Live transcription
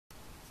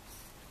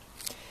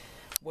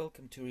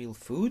Welcome to Real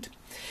Food.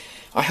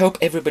 I hope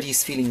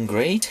everybody's feeling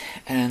great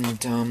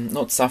and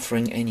not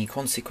suffering any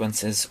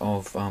consequences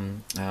of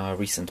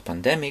recent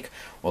pandemic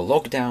or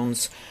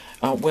lockdowns.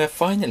 We're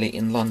finally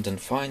in London,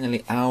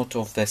 finally out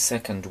of the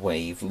second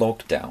wave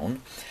lockdown,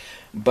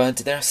 but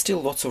there are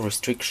still lots of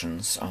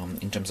restrictions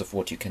in terms of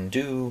what you can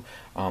do,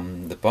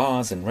 the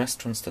bars and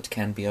restaurants that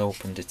can be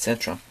opened,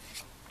 etc.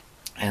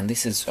 And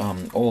this is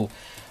all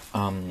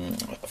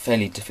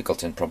fairly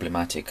difficult and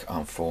problematic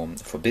for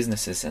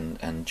businesses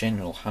and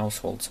general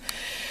households.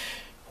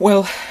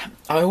 Well,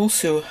 I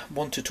also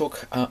want to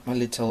talk a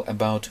little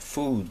about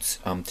foods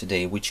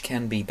today, which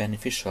can be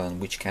beneficial and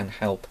which can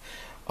help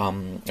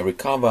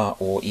recover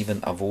or even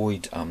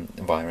avoid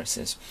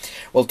viruses.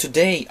 Well,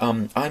 today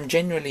I'm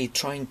generally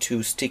trying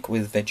to stick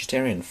with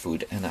vegetarian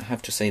food, and I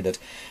have to say that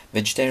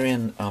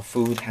vegetarian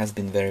food has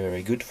been very,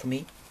 very good for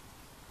me.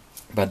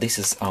 But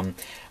this can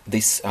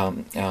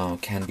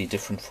be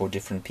different for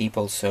different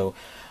people. So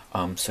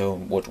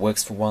what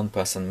works for one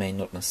person may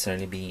not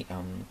necessarily be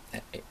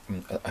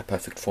a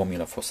perfect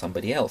formula for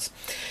somebody else.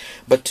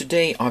 But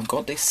today I've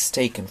got this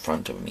steak in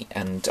front of me,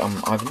 and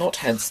I've not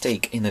had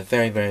steak in a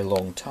very, very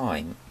long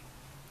time.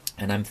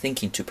 And I'm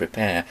thinking to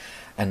prepare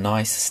a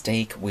nice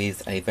steak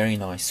with a very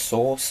nice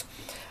sauce.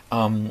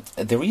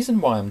 The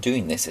reason why I'm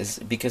doing this is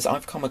because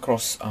I've come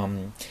across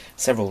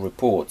several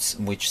reports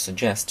which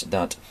suggest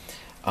that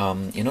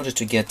in order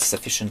to get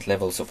sufficient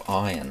levels of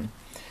iron,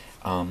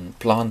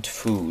 plant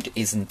food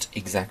isn't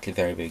exactly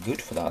very, very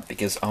good for that,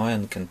 because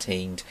iron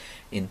contained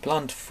in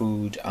plant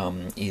food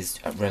is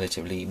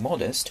relatively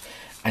modest,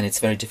 and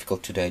it's very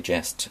difficult to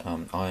digest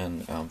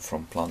iron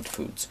from plant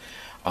foods.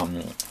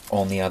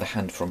 On the other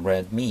hand, from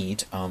red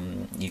meat,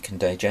 you can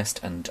digest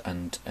and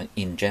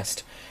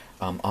ingest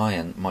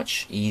iron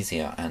much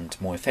easier and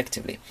more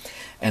effectively.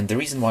 And the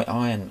reason why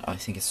iron, I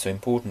think, is so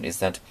important is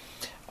that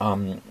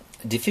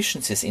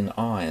deficiencies in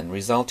iron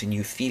result in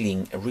you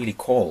feeling really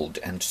cold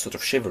and sort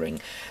of shivering,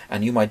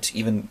 and you might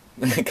even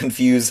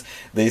confuse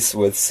this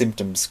with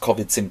symptoms,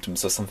 COVID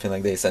symptoms or something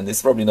like this, and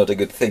it's probably not a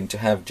good thing to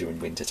have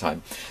during winter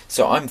time.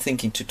 So I'm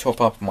thinking to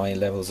top up my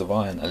levels of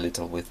iron a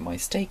little with my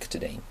steak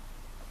today.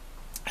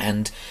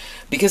 And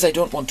because I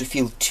don't want to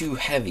feel too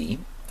heavy,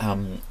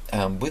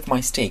 with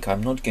my steak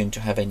I'm not going to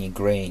have any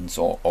grains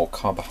or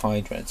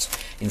carbohydrates.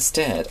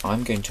 Instead,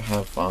 I'm going to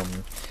have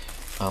some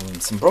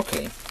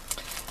broccoli.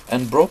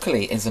 And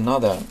broccoli is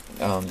another,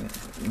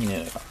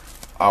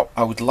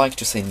 I would like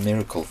to say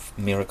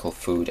miracle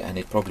food, and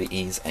it probably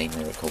is a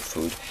miracle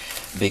food,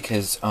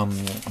 because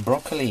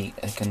broccoli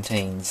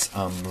contains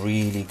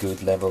really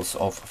good levels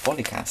of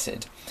folic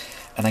acid.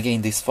 And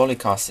again, this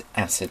folic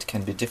acid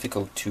can be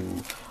difficult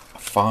to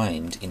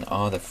find in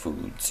other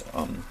foods.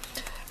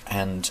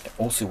 And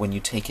also, when you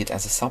take it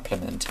as a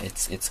supplement,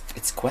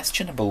 it's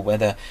questionable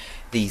whether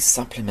these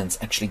supplements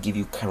actually give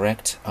you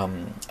correct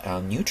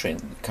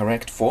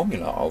correct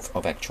formula of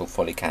actual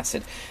folic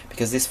acid,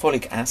 because this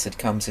folic acid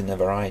comes in a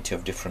variety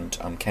of different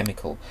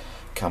chemical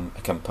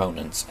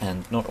components,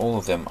 and not all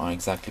of them are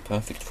exactly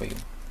perfect for you.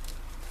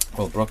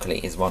 Well, broccoli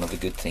is one of the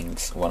good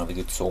things, one of the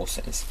good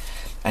sources,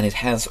 and it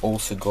has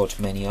also got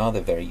many other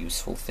very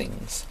useful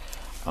things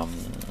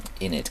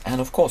in it.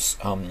 And of course,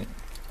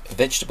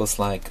 vegetables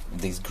like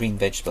these, green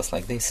vegetables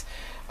like this,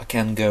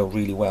 can go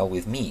really well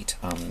with meat.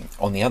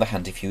 On the other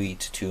hand, if you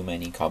eat too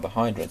many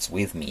carbohydrates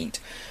with meat,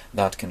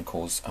 that can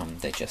cause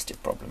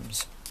digestive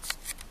problems.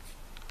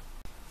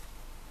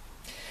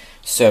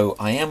 So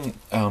I am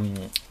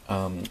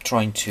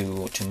trying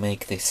to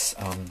make this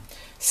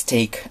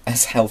steak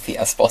as healthy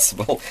as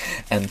possible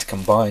and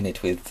combine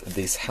it with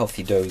this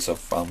healthy dose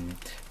of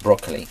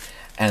broccoli.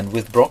 And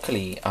with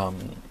broccoli,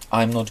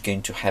 I'm not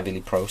going to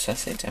heavily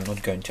process it, I'm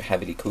not going to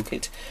heavily cook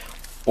it.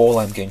 All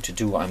I'm going to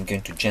do, I'm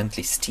going to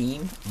gently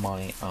steam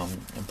my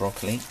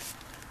broccoli.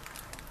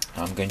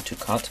 I'm going to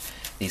cut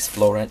these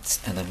florets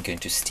and I'm going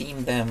to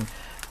steam them,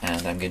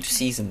 and I'm going to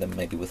season them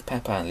maybe with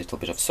pepper and a little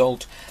bit of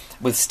salt.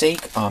 With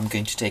steak, I'm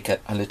going to take a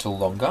little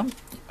longer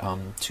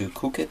to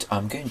cook it.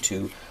 I'm going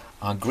to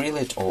grill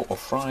it or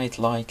fry it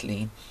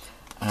lightly,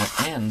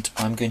 and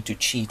I'm going to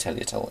cheat a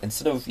little.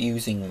 Instead of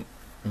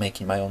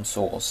making my own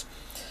sauce,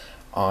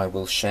 I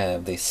will share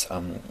this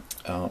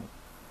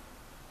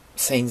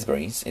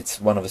Sainsbury's.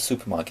 It's one of the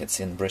supermarkets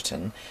in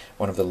Britain,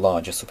 one of the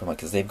larger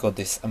supermarkets. They've got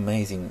this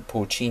amazing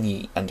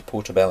porcini and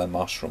portobello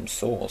mushroom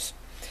sauce.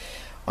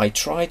 I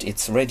tried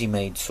its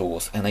ready-made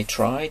sauce, and I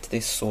tried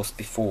this sauce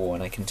before,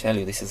 and I can tell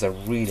you this is a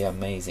really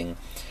amazing,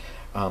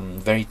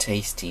 very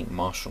tasty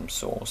mushroom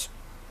sauce.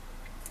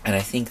 And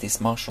I think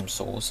this mushroom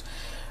sauce,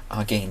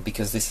 again,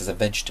 because this is a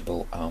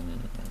vegetable,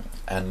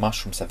 and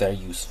mushrooms are very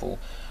useful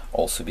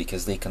also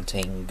because they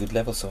contain good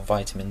levels of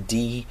vitamin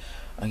D,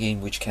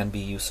 again, which can be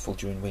useful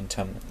during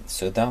winter.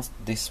 So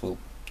this will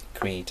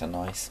create a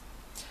nice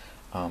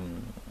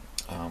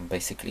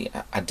basically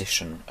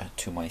addition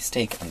to my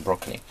steak and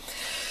broccoli.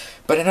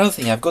 But another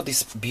thing, I've got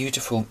this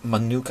beautiful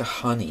Manuka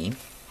honey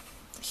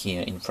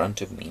here in front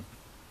of me.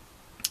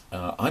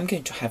 I'm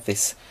going to have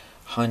this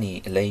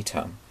honey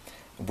later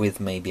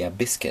with maybe a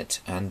biscuit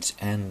and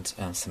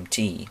some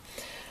tea.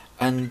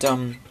 And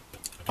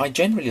I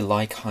generally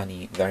like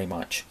honey very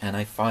much, and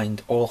I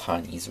find all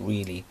honeys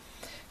really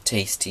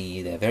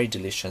tasty. They're very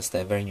delicious,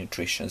 they're very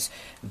nutritious.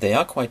 They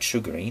are quite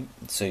sugary,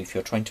 so if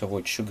you're trying to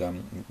avoid sugar,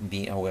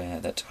 be aware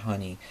that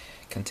honey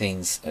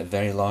contains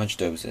very large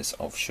doses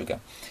of sugar.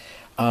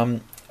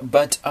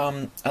 But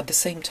at the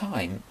same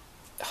time,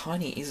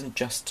 honey isn't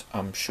just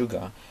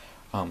sugar.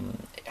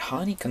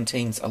 Honey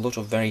contains a lot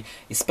of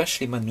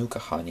especially Manuka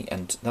honey,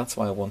 and that's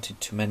why I wanted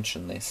to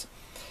mention this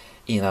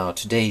in our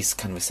today's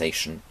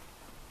conversation,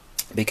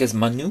 because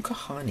Manuka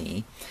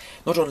honey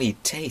not only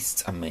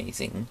tastes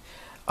amazing.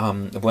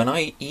 When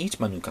I eat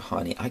Manuka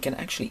honey, I can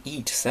actually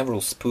eat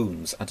several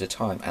spoons at a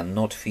time and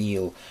not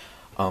feel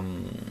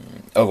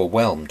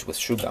overwhelmed with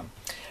sugar,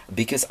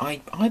 because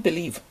I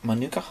believe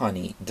Manuka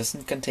honey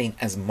doesn't contain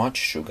as much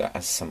sugar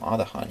as some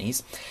other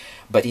honeys,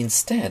 but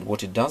instead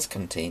what it does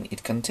contain,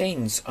 it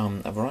contains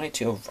a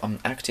variety of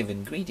active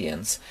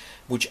ingredients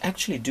which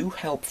actually do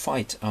help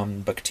fight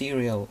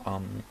bacterial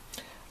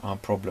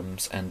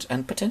problems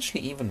and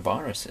potentially even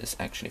viruses,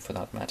 actually, for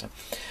that matter.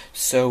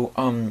 So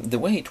the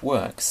way it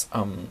works,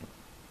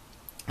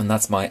 and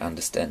that's my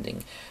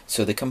understanding,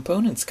 so the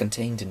components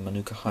contained in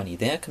Manuka honey,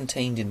 they are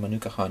contained in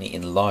Manuka honey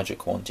in larger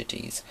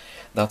quantities.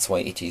 That's why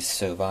it is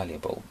so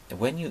valuable.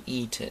 When you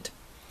eat it,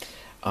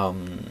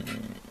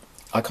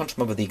 I can't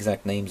remember the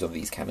exact names of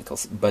these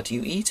chemicals, but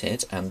you eat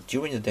it, and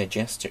during the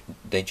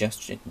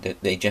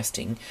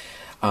digesting,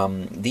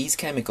 these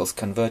chemicals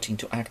convert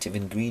into active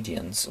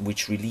ingredients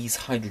which release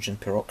hydrogen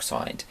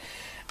peroxide.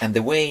 And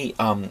the way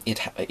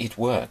it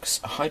works,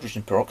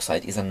 hydrogen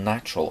peroxide is a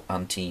natural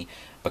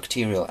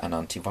antibacterial and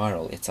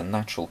antiviral. It's a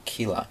natural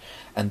killer.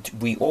 And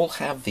we all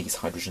have these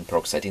hydrogen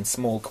peroxide in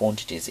small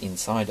quantities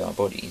inside our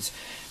bodies.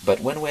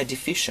 But when we're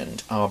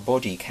deficient, our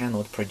body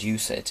cannot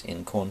produce it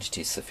in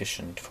quantities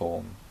sufficient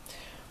for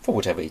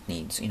whatever it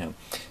needs,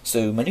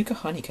 So Manuka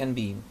honey can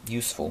be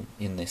useful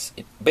in this.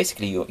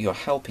 Basically, you're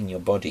helping your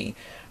body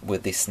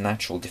with this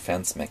natural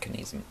defense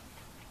mechanism.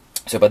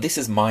 So, but this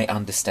is my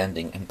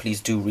understanding, and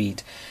please do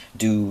read,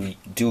 do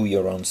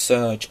your own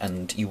search,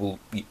 and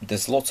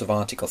there's lots of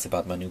articles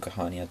about Manuka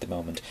honey at the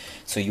moment,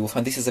 so you will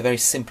find this is a very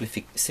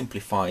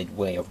simplified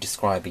way of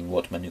describing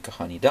what Manuka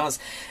honey does.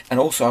 And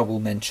also I will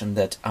mention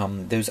that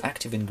those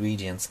active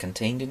ingredients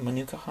contained in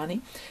Manuka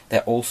honey,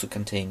 they're also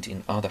contained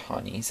in other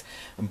honeys,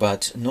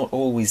 but not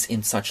always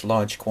in such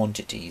large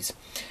quantities.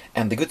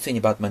 And the good thing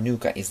about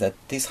Manuka is that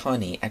this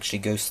honey actually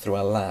goes through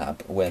a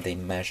lab where they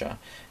measure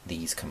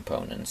these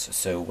components.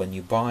 So when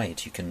you buy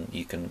it, you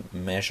can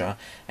measure,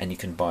 and you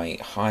can buy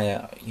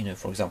higher,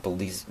 for example,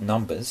 these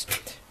numbers,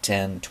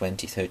 10,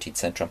 20, 30,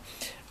 etc.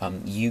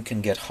 You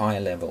can get higher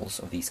levels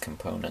of these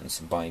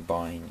components by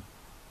buying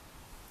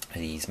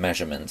these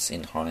measurements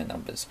in higher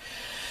numbers.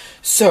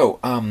 So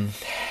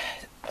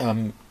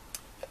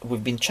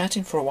we've been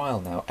chatting for a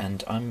while now,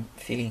 and I'm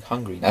feeling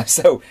hungry now.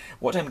 So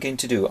what I'm going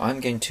to do,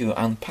 I'm going to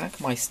unpack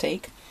my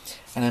steak,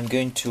 and I'm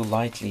going to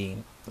lightly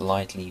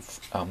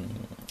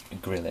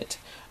grill it,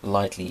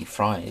 lightly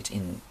fry it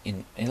in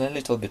a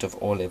little bit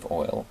of olive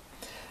oil.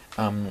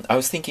 I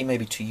was thinking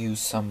maybe to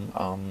use some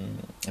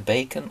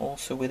bacon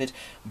also with it,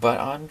 but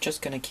I'm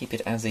just going to keep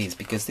it as is,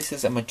 because this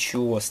is a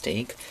mature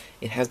steak.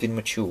 It has been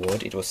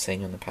matured, it was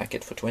saying on the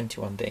packet, for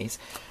 21 days.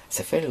 It's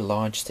a fairly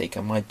large steak.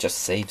 I might just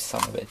save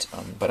some of it,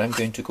 but I'm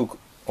going to cook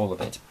all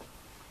of it.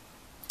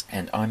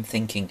 And I'm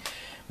thinking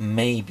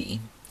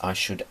maybe I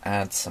should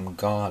add some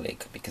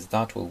garlic, because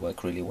that will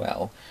work really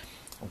well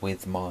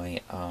with my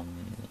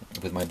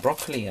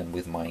broccoli and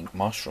with my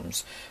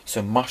mushrooms.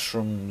 So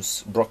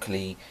mushrooms,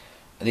 broccoli,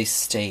 this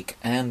steak,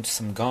 and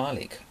some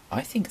garlic.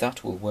 I think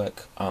that will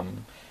work.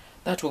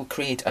 That will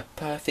create a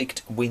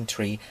perfect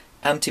wintry,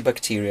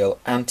 antibacterial,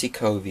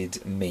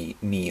 anti-COVID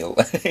meal.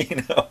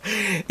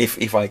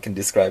 If I can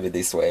describe it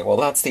this way. Well,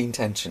 that's the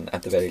intention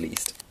at the very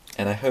least.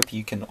 And I hope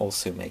you can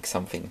also make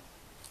something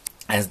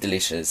as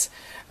delicious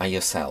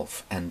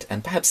yourself, and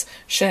perhaps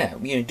share.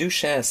 Do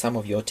share some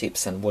of your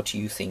tips and what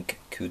you think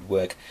could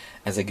work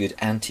as a good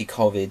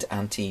anti-COVID,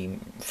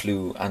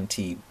 anti-flu,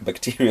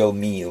 antibacterial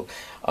meal.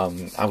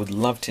 I would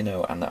love to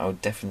know, and I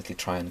would definitely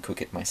try and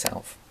cook it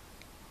myself.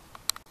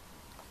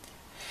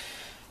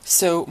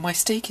 So my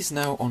steak is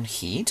now on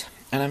heat,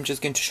 and I'm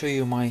just going to show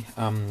you my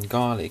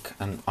garlic.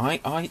 And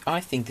I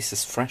think this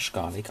is fresh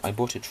garlic. I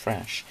bought it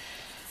fresh,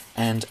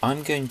 and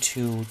I'm going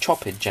to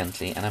chop it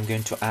gently, and I'm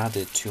going to add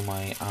it to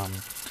my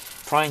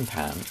frying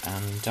pan,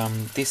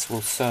 and this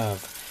will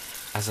serve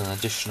as an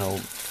additional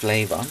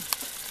flavor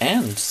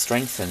and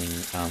strengthening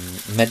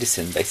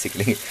medicine,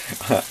 basically,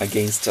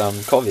 against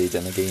COVID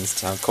and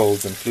against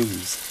colds and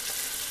flus.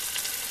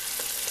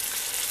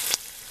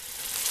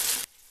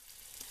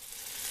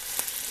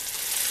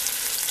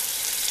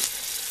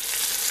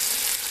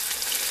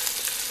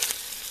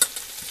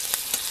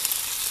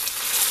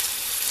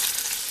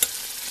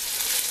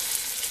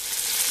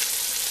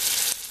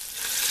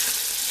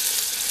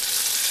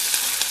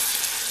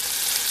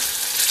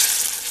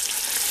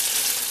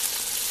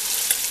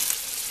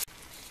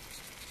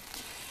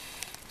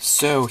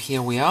 So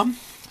here we are.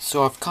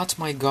 So I've cut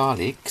my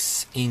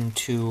garlics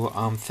into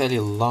fairly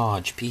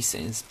large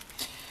pieces,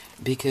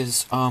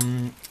 because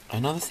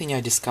another thing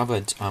I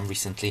discovered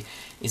recently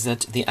is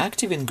that the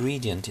active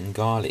ingredient in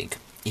garlic,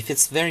 if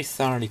it's very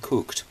thoroughly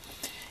cooked,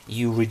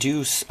 you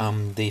reduce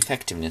the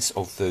effectiveness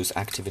of those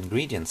active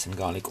ingredients in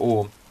garlic,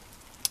 or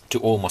to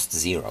almost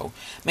zero.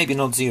 Maybe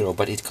not zero,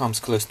 but it comes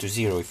close to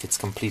zero if it's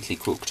completely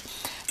cooked.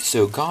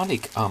 So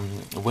garlic,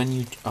 when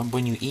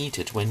you eat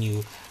it, when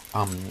you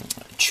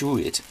chew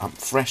it,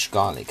 fresh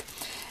garlic,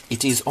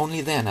 it is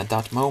only then, at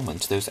that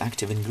moment, those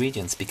active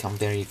ingredients become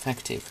very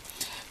effective.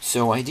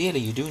 So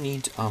ideally you do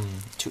need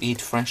to eat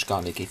fresh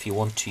garlic if you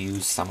want to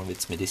use some of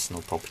its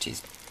medicinal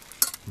properties.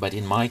 But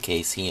in my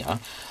case here,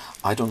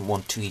 I don't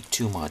want to eat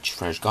too much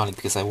fresh garlic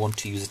because I want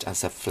to use it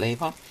as a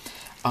flavor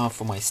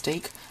for my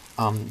steak.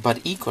 But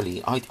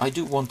equally, I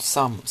do want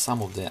some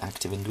of the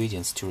active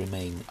ingredients to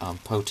remain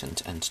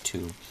potent and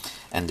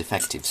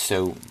effective.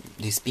 So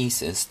these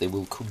pieces, they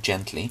will cook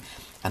gently,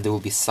 and there will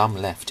be some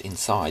left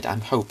inside.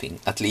 I'm hoping,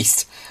 at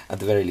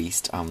the very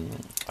least,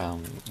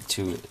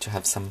 to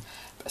have some.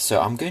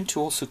 So I'm going to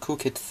also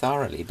cook it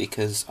thoroughly,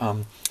 because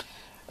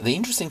the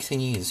interesting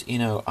thing is, you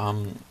know,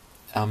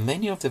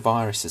 many of the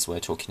viruses we're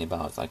talking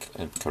about, like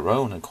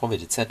Corona,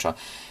 COVID, etc.,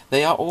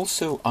 they are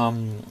also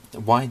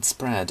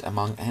widespread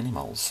among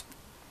animals.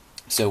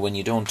 So when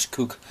you don't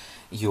cook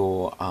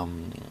your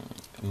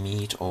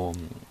meat or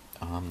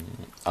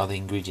other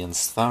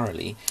ingredients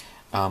thoroughly,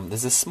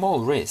 there's a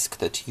small risk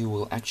that you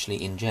will actually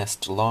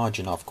ingest large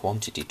enough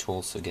quantity to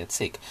also get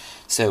sick.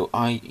 So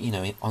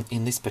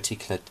in this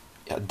particular,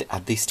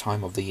 at this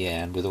time of the year,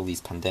 and with all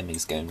these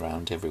pandemics going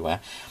around everywhere,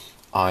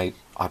 I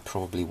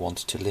probably want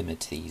to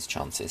limit these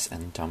chances,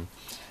 and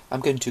I'm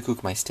going to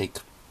cook my steak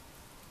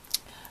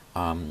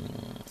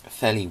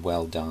fairly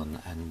well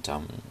done, and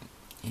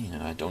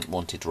I don't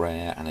want it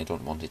rare, and I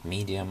don't want it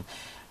medium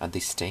at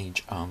this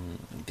stage,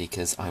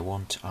 because I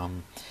want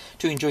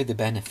to enjoy the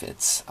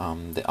benefits,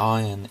 the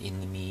iron in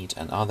the meat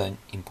and other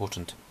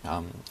important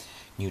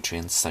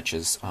nutrients such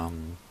as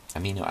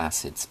amino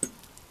acids,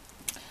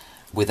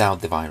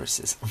 without the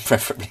viruses,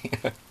 preferably.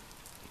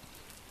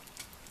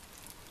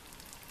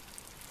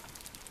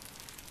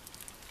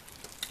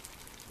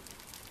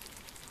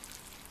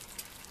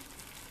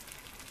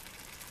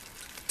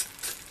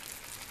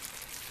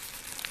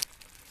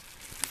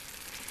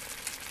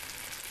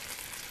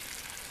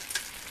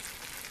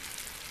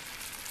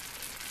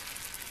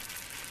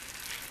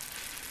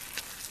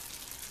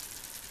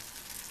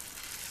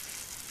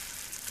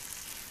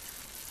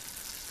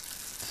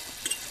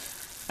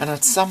 And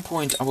at some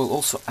point I will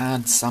also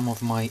add some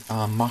of my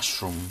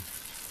mushroom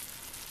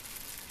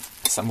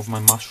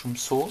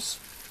sauce.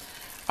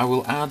 I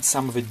will add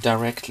some of it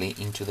directly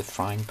into the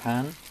frying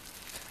pan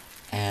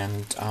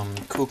and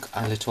cook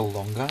a little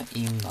longer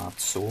in that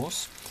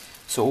sauce.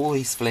 So all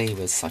these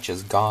flavors, such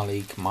as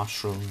garlic,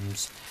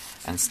 mushrooms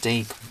and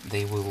steak,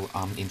 they will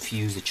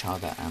infuse each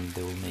other, and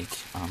they will make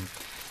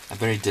a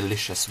very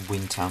delicious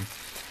winter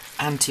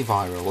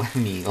antiviral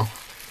meal.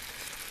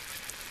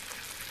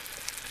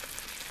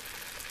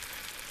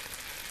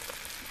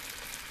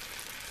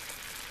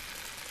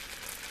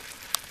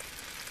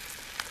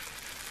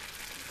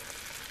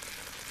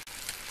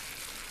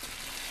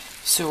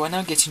 So we're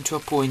now getting to a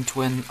point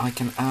when I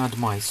can add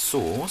my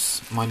sauce,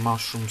 my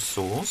mushroom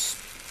sauce.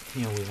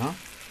 Here we are.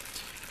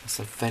 It's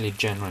a fairly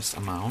generous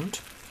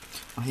amount.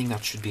 I think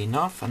that should be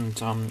enough, and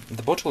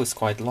the bottle is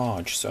quite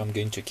large, so I'm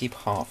going to keep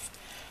half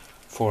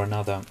for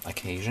another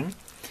occasion.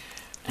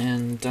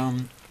 And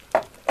now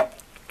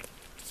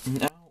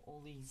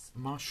all these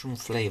mushroom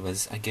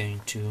flavors are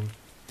going to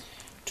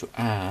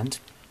add,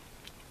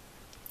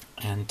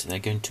 and they're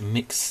going to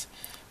mix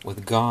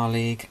with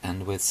garlic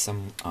and with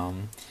some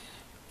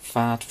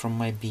fat from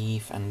my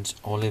beef and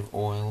olive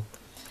oil.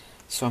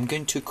 So I'm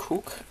going to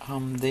cook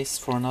this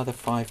for another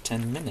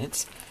 5-10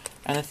 minutes,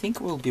 and I think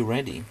we'll be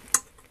ready.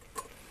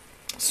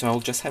 So I'll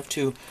just have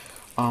to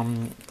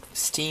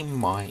steam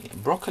my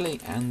broccoli,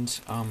 and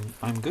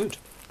I'm good.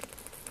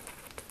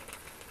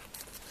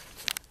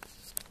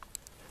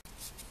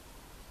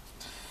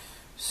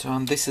 So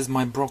this is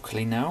my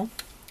broccoli now.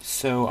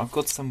 So I've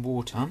got some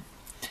water,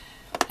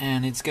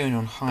 and it's going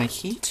on high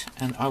heat,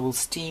 and I will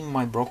steam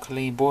my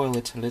broccoli, boil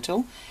it a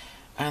little,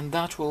 and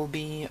that will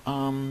be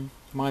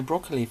my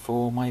broccoli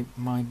for my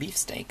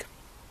beefsteak.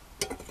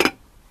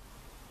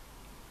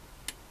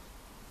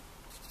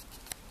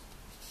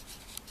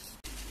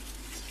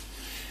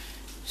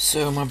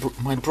 So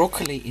my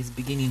broccoli is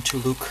beginning to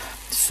look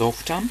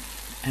softer,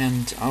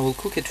 and I will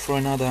cook it for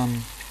another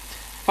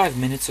 5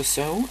 minutes or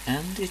so,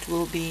 and it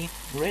will be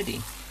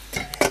ready.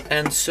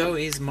 And so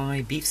is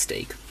my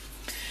beefsteak.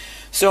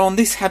 So on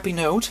this happy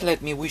note,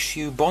 let me wish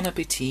you bon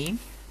appetit,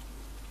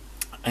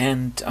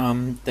 and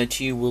that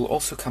you will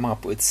also come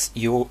up with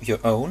your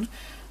own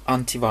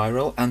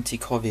antiviral,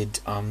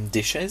 anti-COVID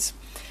dishes,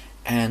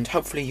 and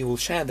hopefully you will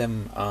share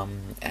them,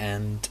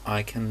 and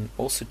I can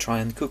also try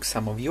and cook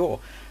some of your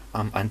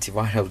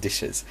antiviral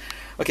dishes.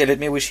 Okay, let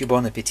me wish you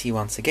bon appetit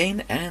once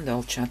again, and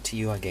I'll chat to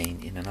you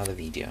again in another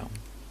video.